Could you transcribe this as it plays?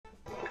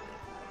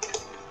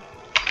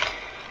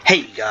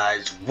Hey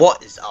guys,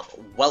 what is up?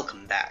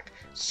 Welcome back.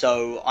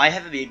 So, I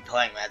haven't been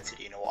playing Mad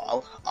City in a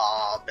while,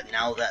 but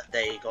now that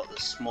they got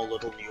this small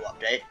little new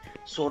update,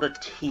 sort of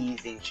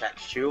teasing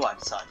Chapter 2, I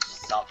decided to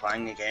start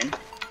playing again.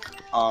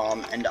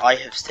 And I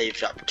have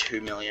saved up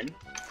 2 million.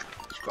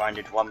 Just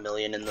grinded 1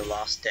 million in the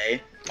last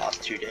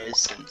 2 days,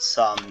 since,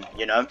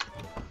 you know,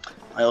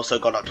 I also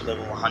got up to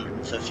level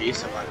 150,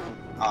 so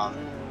my,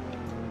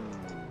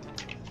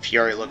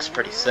 Fury looks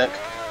pretty sick.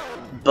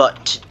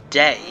 But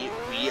today,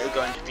 we are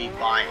going to be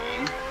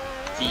buying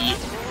the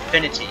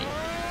Infinity,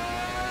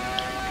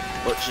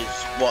 which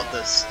is what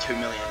this 2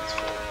 million is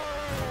for.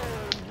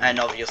 And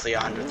obviously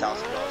 $100,000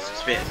 to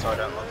spare, so I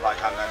don't look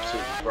like I'm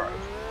absolutely broke.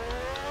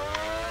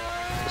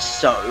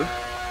 So,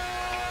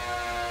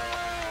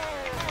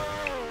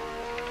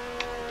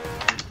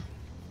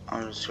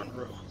 I'm just going to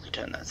really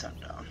turn that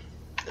sound down.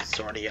 It's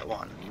already at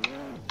 1.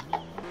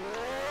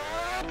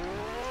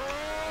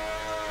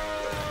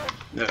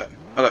 Okay.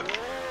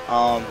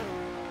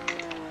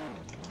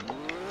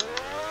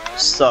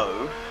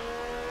 So,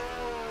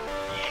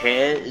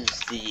 here is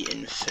the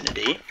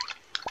Infinity.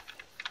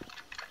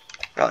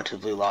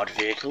 Relatively large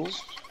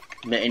vehicles.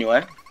 But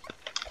anyway.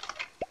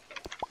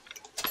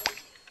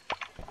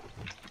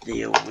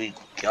 There we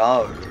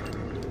go.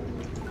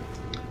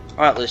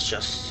 Alright, let's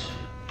just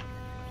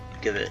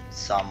give it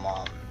some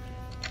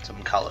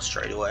color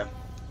straight away.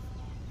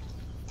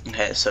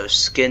 Okay, so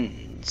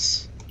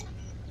skins.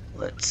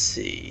 Let's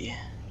see.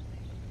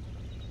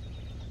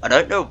 I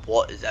don't know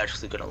what is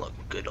actually going to look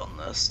good on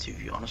this, to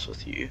be honest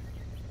with you.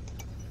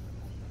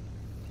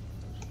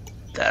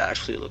 That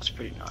actually looks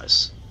pretty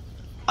nice.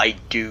 I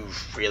do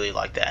really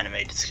like the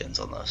animated skins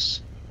on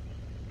this.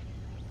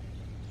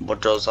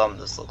 What does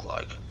this look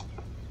like?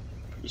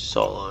 Pretty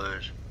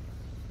solid.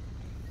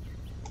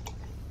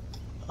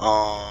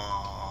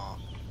 I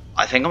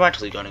think I'm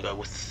actually going to go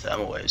with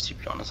thermal waves, to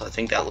be honest. I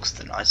think that looks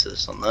the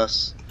nicest on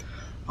this.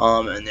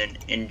 And then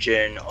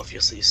engine,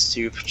 obviously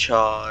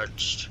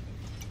supercharged.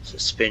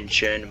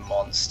 Suspension,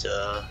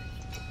 monster.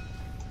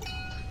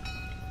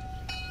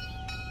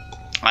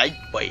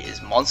 Wait,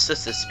 is monster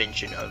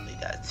suspension only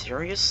that?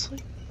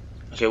 Seriously?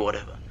 Okay,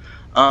 whatever.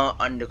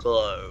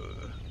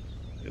 Underglow.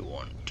 We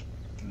want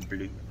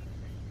blue.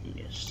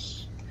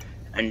 Yes.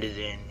 And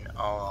then,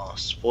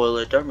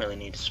 spoiler. Don't really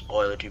need a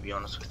spoiler, to be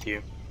honest with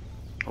you.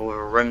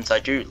 However, rims, I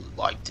do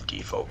like the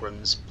default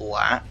rims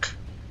black.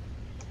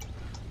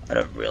 I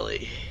don't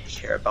really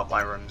care about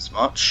my rims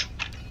much.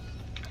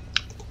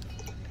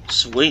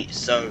 Sweet,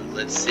 so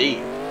let's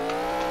see.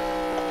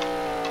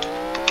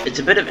 It's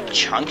a bit of a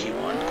chunky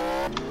one.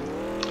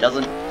 It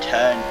doesn't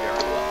turn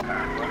very well,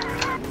 apparently.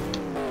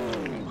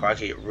 And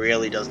crikey, it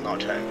really does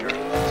not turn very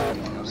well, to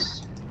be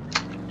honest.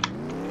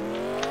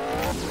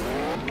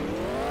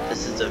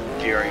 This is a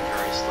very,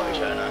 very slow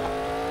turner.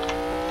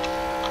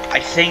 I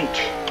think...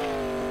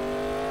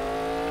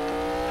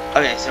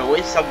 Okay, so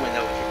where's somewhere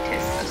that we can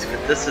test this?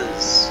 Because this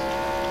is...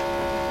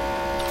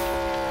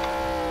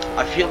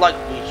 I feel like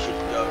we should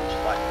go to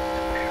like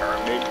the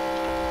pyramid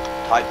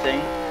type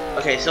thing.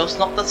 Okay, so it's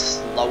not the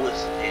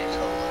slowest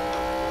vehicle in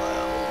the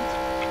world,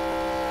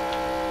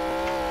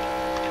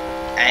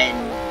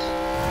 and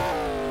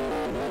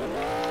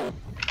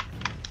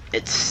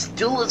it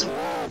still isn't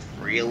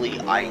really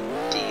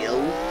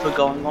ideal for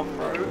going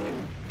off-road,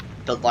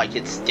 but like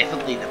it's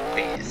definitely the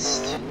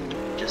best.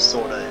 Just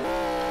sort of,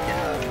 you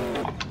know,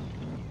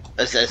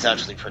 it's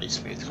actually pretty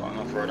smooth going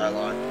off-road. I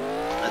like.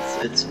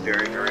 It's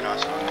very, very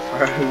nice going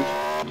off-road.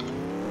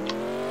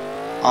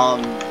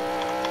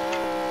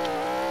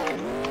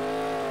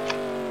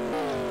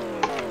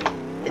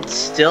 It's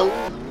still,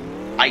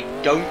 I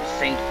don't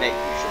think that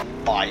you should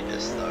buy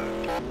this though,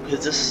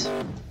 because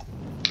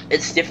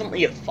it's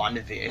definitely a fun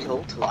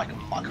vehicle to like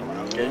muck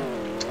around in,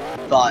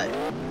 but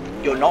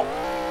you're not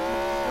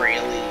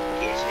really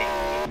getting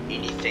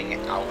anything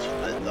out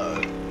of it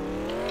though.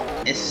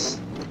 It's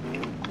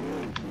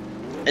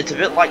a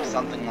bit like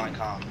something like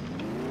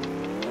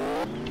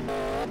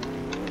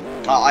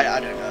I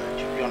don't know,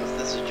 to be honest,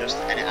 this is just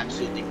an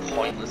absolutely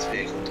pointless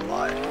vehicle to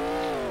buy.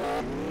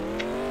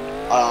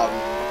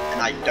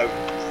 And I don't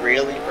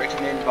really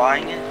recommend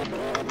buying it.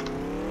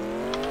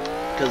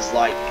 Because,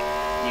 like,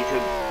 you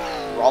could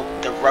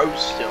the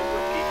Roadster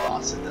would be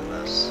faster than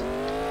this.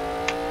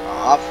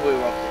 After we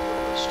rob the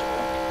Roadster,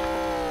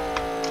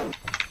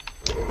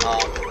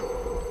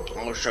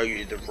 I'll show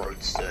you the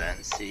Roadster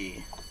and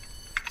see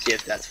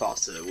if that's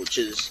faster, which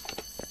is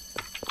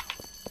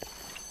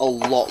a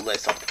lot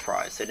less of the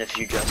price, and if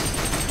you just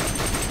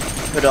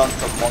put on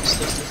some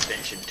monster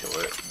suspension to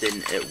it,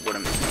 then it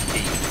wouldn't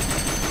be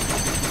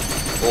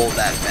all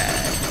that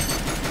bad.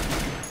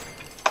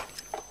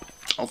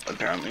 Oh,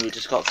 apparently we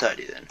just got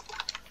 30 then.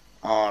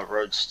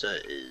 Roadster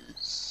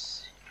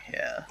is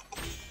here.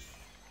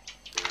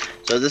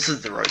 So this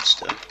is the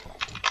Roadster.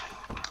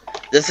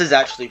 This is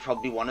actually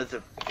probably one of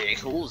the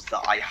vehicles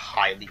that I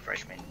highly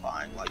recommend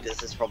buying. Like,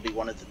 this is probably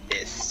one of the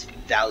best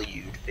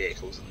valued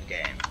vehicles in the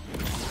game.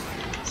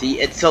 See,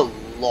 it's a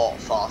lot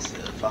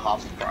faster for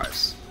half the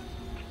price.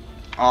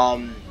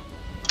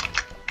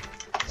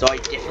 So I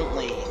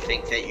definitely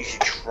think that you should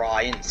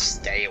try and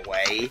stay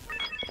away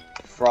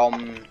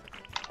from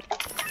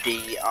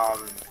the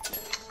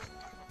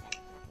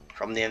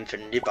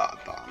Infinity, but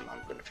I'm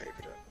gonna favorite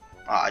it.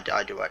 I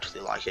do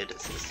actually like it.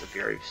 It's a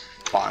very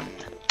fun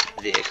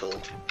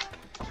vehicle.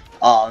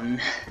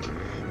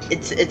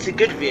 It's a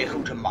good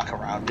vehicle to muck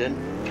around in.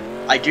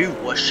 I do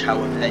wish,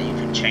 however, that you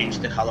could change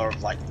the color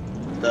of like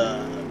the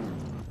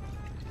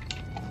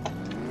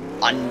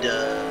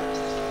under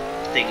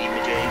thingy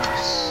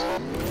majigs.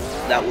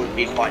 That would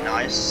be quite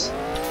nice,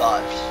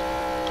 but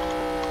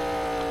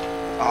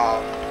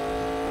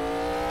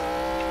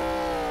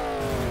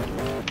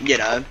you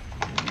know,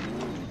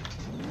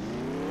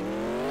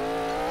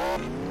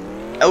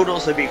 it would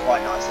also be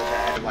quite nice if it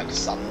had like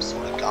some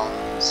sort of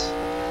guns.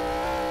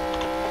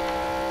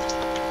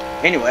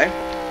 Anyway,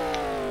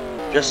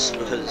 just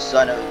because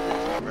I know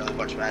there's not really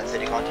much Mad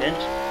City content,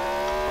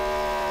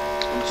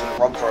 I'm just gonna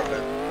rob for a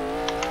bit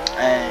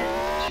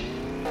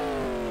and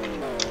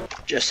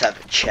just have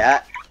a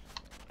chat,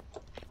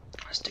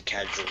 just a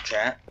casual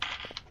chat.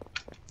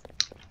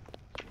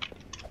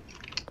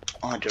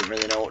 I don't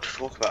really know what to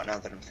talk about now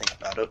that I'm thinking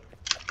about it.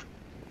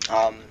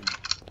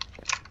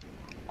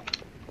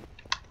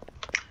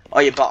 Oh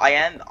yeah, but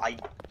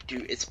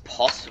it's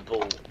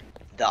possible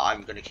that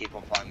I'm gonna keep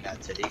on playing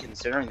Mad City,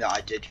 considering that I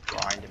did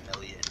grind 1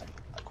 million,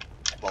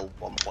 well,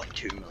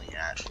 1.2 million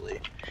actually,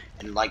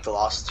 in like the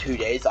last 2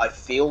 days. I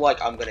feel like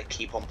I'm gonna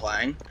keep on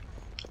playing,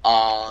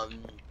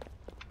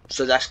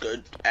 so that's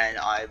good, and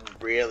I'm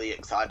really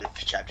excited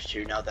for Chapter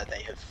 2 now that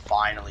they have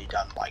finally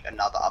done like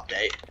another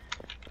update.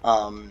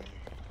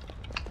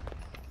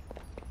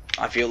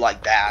 I feel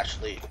like that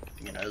actually,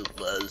 you know,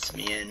 lures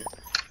me in,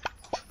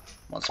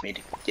 wants me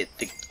to get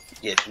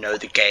to know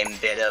the game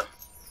better.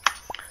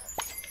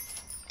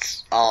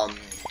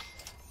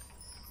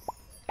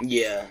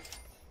 Yeah,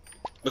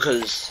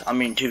 because, I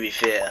mean, to be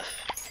fair,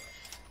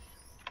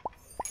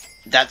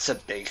 that's a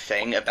big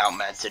thing about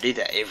Mad City,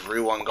 that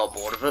everyone got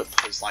bored of it,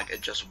 because, like,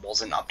 it just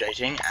wasn't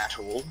updating at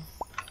all.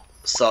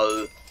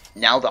 So,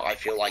 now that I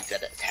feel like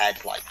that it's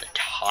had, like, the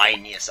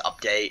tiniest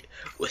update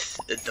with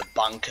the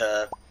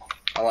bunker,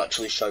 I'll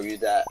actually show you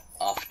that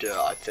after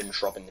I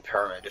finish robbing the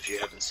pyramid, if you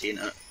haven't seen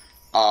it.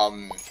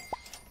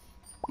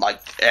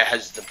 Like, it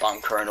has the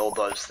bunker and all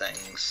those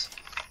things.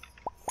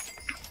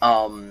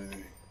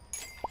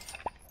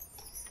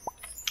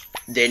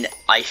 Then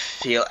I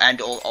feel,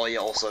 and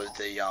also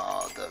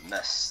the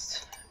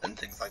mist and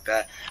things like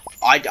that.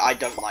 I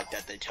don't like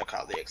that they took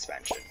out the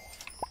expansion,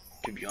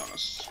 to be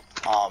honest.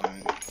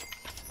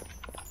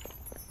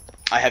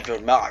 I have to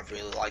admit, I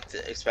really like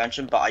the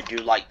expansion, but I do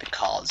like the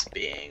cars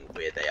being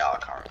where they are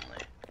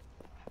currently.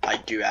 I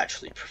do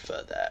actually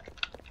prefer that.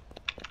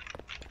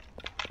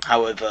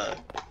 However,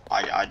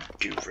 I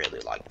do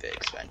really like the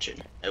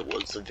expansion. It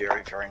was a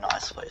very, very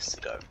nice place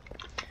to go.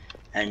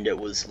 And it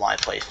was my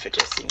place for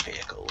testing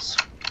vehicles.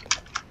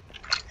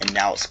 And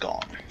now it's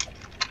gone.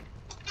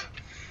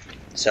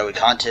 So we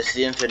can't test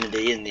the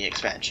Infinity in the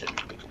expansion.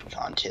 We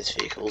can't test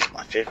vehicles.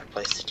 My favorite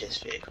place to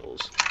test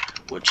vehicles.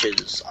 Which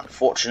is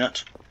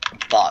unfortunate,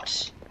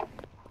 but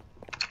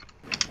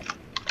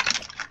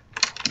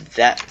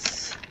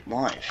that's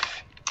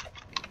life.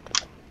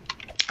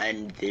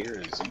 And there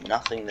is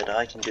nothing that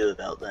I can do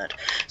about that.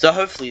 So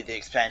hopefully the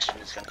expansion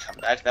is going to come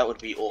back. That would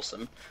be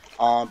awesome.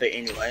 But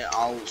anyway,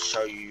 I'll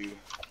show you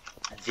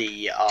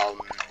the,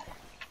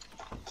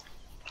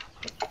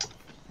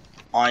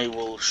 I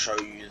will show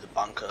you the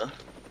bunker.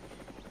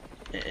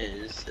 It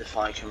is, if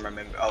I can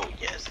remember, oh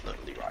yeah, it's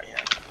literally right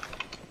here.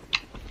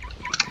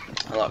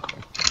 Look,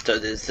 so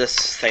there's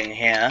this thing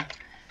here,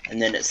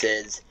 and then it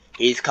says,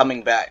 he's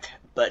coming back,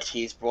 but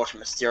he's brought a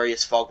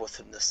mysterious fog with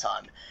him this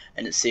time,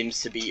 and it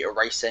seems to be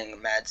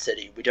erasing Mad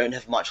City. We don't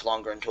have much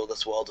longer until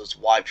this world is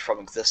wiped from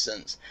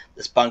existence.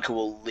 This bunker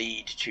will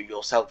lead to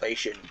your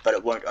salvation, but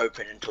it won't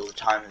open until the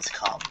time has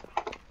come.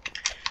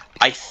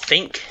 I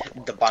think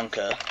the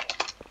bunker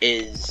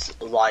is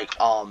like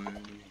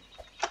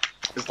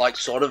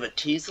sort of a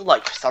teaser.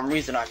 Like, for some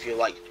reason I feel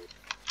like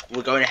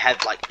we're going to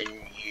have like a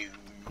new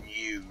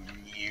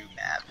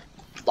map.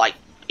 Like,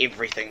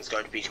 everything's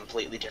going to be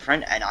completely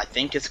different, and I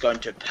think it's going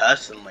to,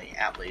 personally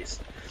at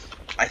least,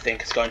 I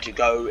think it's going to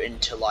go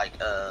into like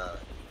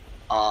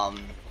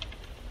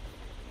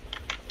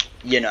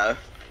you know,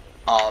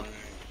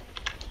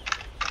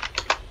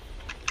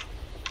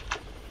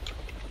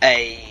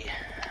 a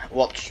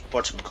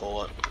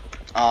whatchamacallit,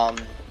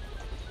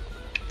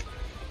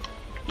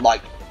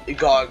 like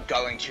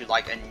going to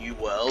like a new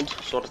world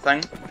sort of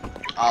thing,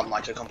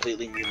 like a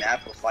completely new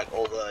map with like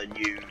all the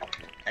new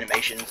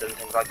animations and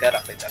things like that. I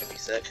think that'd be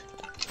sick.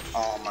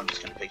 I'm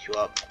just gonna pick you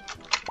up.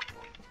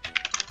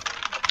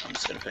 I'm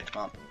just gonna pick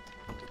him up.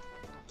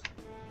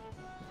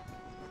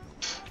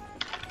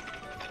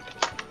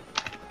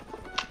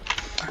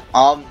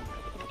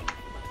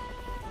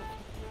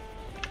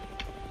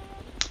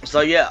 So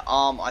yeah,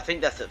 I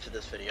think that's it for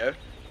this video.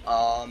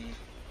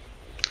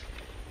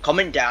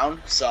 Comment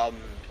down some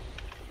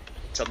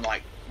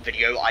like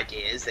video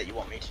ideas that you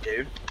want me to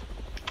do.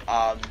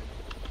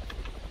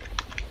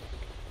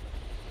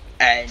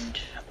 and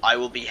I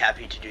will be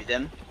happy to do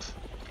them.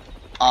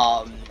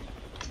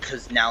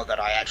 Because now that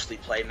I actually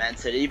play Man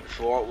City,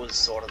 before it was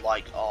sort of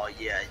like, oh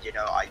yeah, you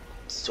know, I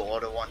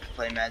sort of want to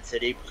play Man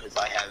City because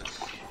I have,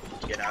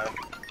 you know,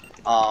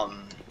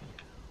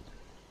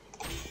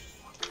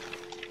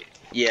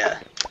 yeah,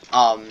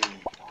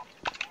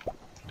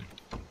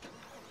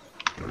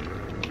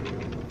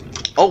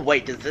 oh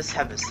wait, does this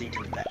have a seat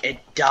in the back? It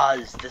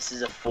does. This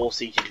is a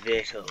 4-seated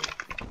vehicle.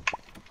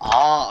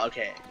 Ah,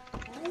 okay.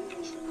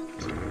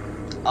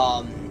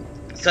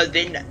 So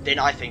then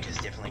I think it's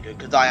definitely good,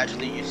 because I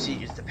actually used to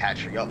use the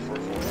Patriot for a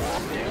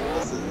 4-seated vehicle.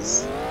 This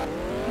is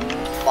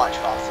much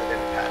faster than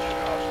the Patriot.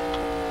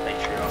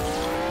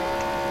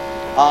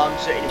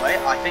 So anyway,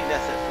 I think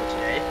that's it for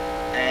today,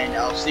 and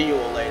I'll see you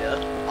all later.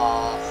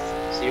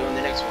 See you on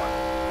the next one.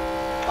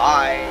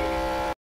 Bye!